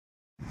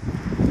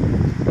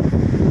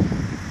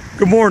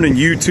Good morning,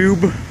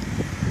 YouTube.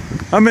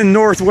 I'm in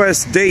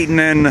Northwest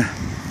Dayton and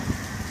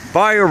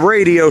by a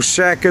Radio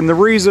Shack, and the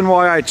reason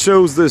why I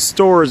chose this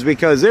store is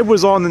because it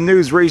was on the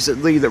news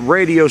recently that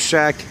Radio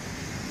Shack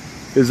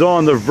is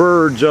on the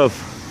verge of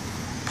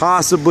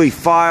possibly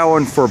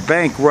filing for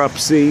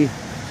bankruptcy.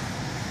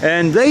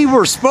 And they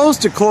were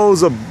supposed to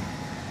close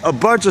a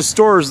bunch of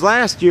stores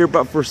last year,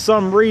 but for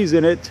some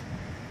reason it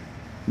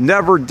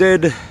never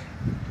did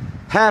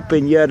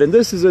happen yet. And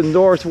this is in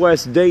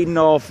Northwest Dayton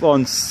off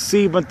on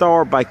 7th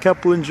Hour by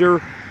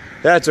Keplinger.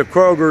 That's a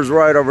Kroger's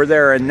right over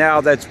there, and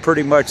now that's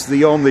pretty much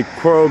the only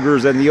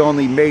Kroger's and the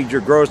only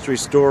major grocery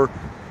store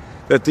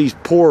that these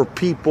poor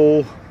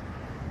people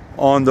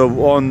in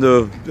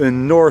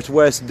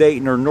Northwest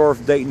Dayton or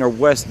North Dayton or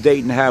West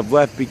Dayton have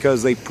left,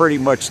 because they pretty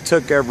much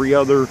took every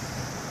other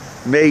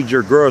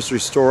major grocery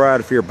store out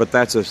of here. But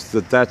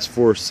that's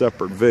for a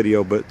separate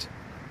video. But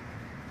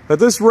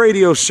this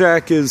Radio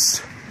Shack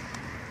is,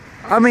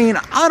 I mean,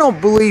 I don't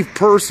believe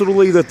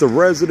personally that the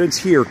residents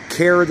here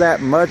care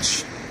that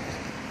much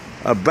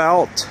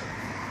about,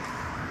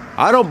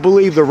 I don't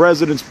believe the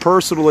residents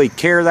personally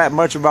care that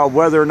much about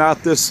whether or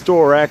not this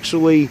store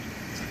actually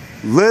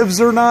lives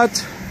or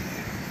not.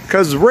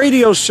 Because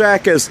Radio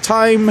Shack, as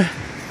time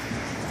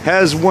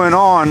has went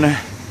on,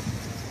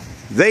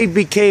 they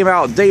became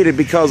outdated,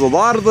 because a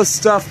lot of the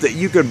stuff that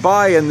you could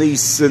buy in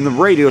the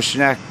Radio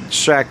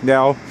Shack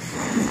now,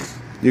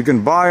 you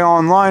can buy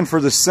online for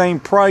the same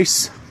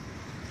price,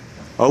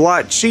 a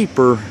lot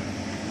cheaper,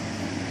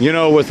 you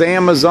know, with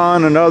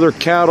Amazon and other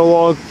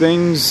catalog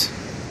things.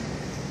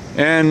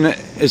 And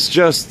it's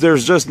just,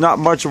 there's just not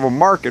much of a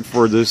market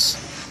for this.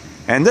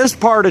 And this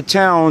part of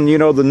town, you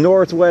know, the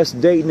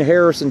Northwest Dayton,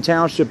 Harrison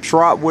Township,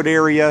 Trotwood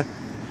area,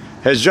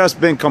 has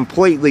just been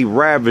completely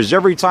ravaged.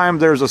 Every time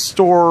there's a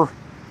store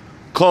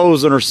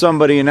closing or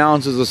somebody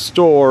announces a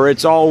store,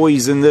 it's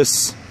always in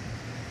this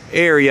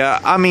area.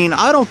 I mean,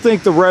 I don't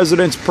think the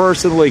residents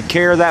personally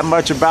care that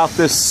much about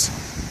this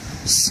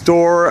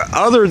store,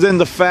 other than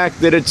the fact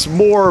that it's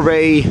more of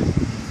a,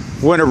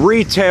 when a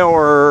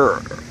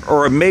retailer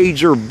or a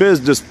major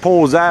business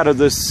pulls out of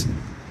this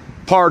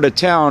part of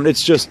town,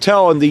 it's just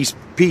telling these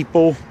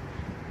people,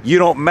 you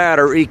don't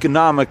matter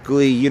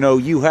economically, you know,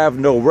 you have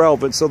no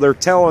relevance. So they're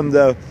telling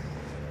the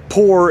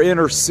poor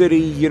inner city,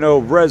 you know,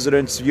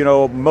 residents, you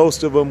know,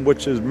 most of them,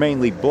 which is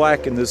mainly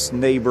black in this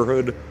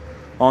neighborhood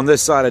on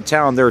this side of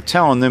town, they're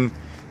telling them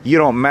you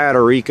don't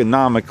matter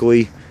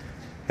economically.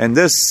 And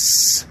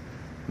this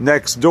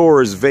next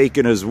door is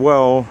vacant as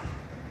well.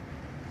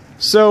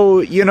 So,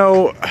 you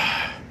know,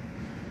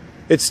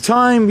 it's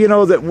time, you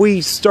know, that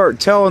we start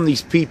telling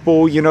these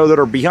people, you know, that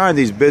are behind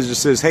these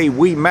businesses, hey,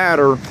 we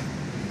matter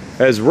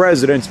as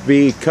residents,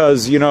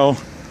 because, you know,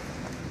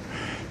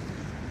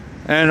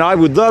 and I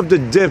would love to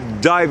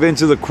dive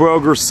into the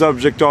Kroger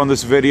subject on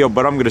this video,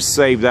 but I'm going to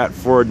save that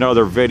for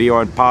another video,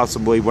 and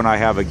possibly when I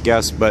have a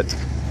guest. But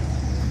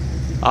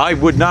I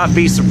would not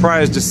be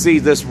surprised to see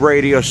this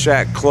Radio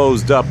Shack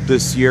closed up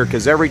this year,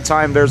 because every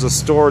time there's a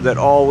store that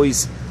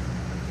always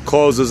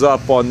closes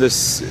up on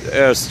this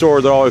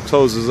store that always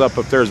closes up,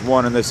 if there's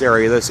one in this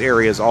area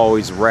is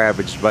always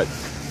ravaged. But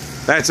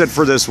that's it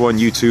for this one,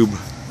 YouTube.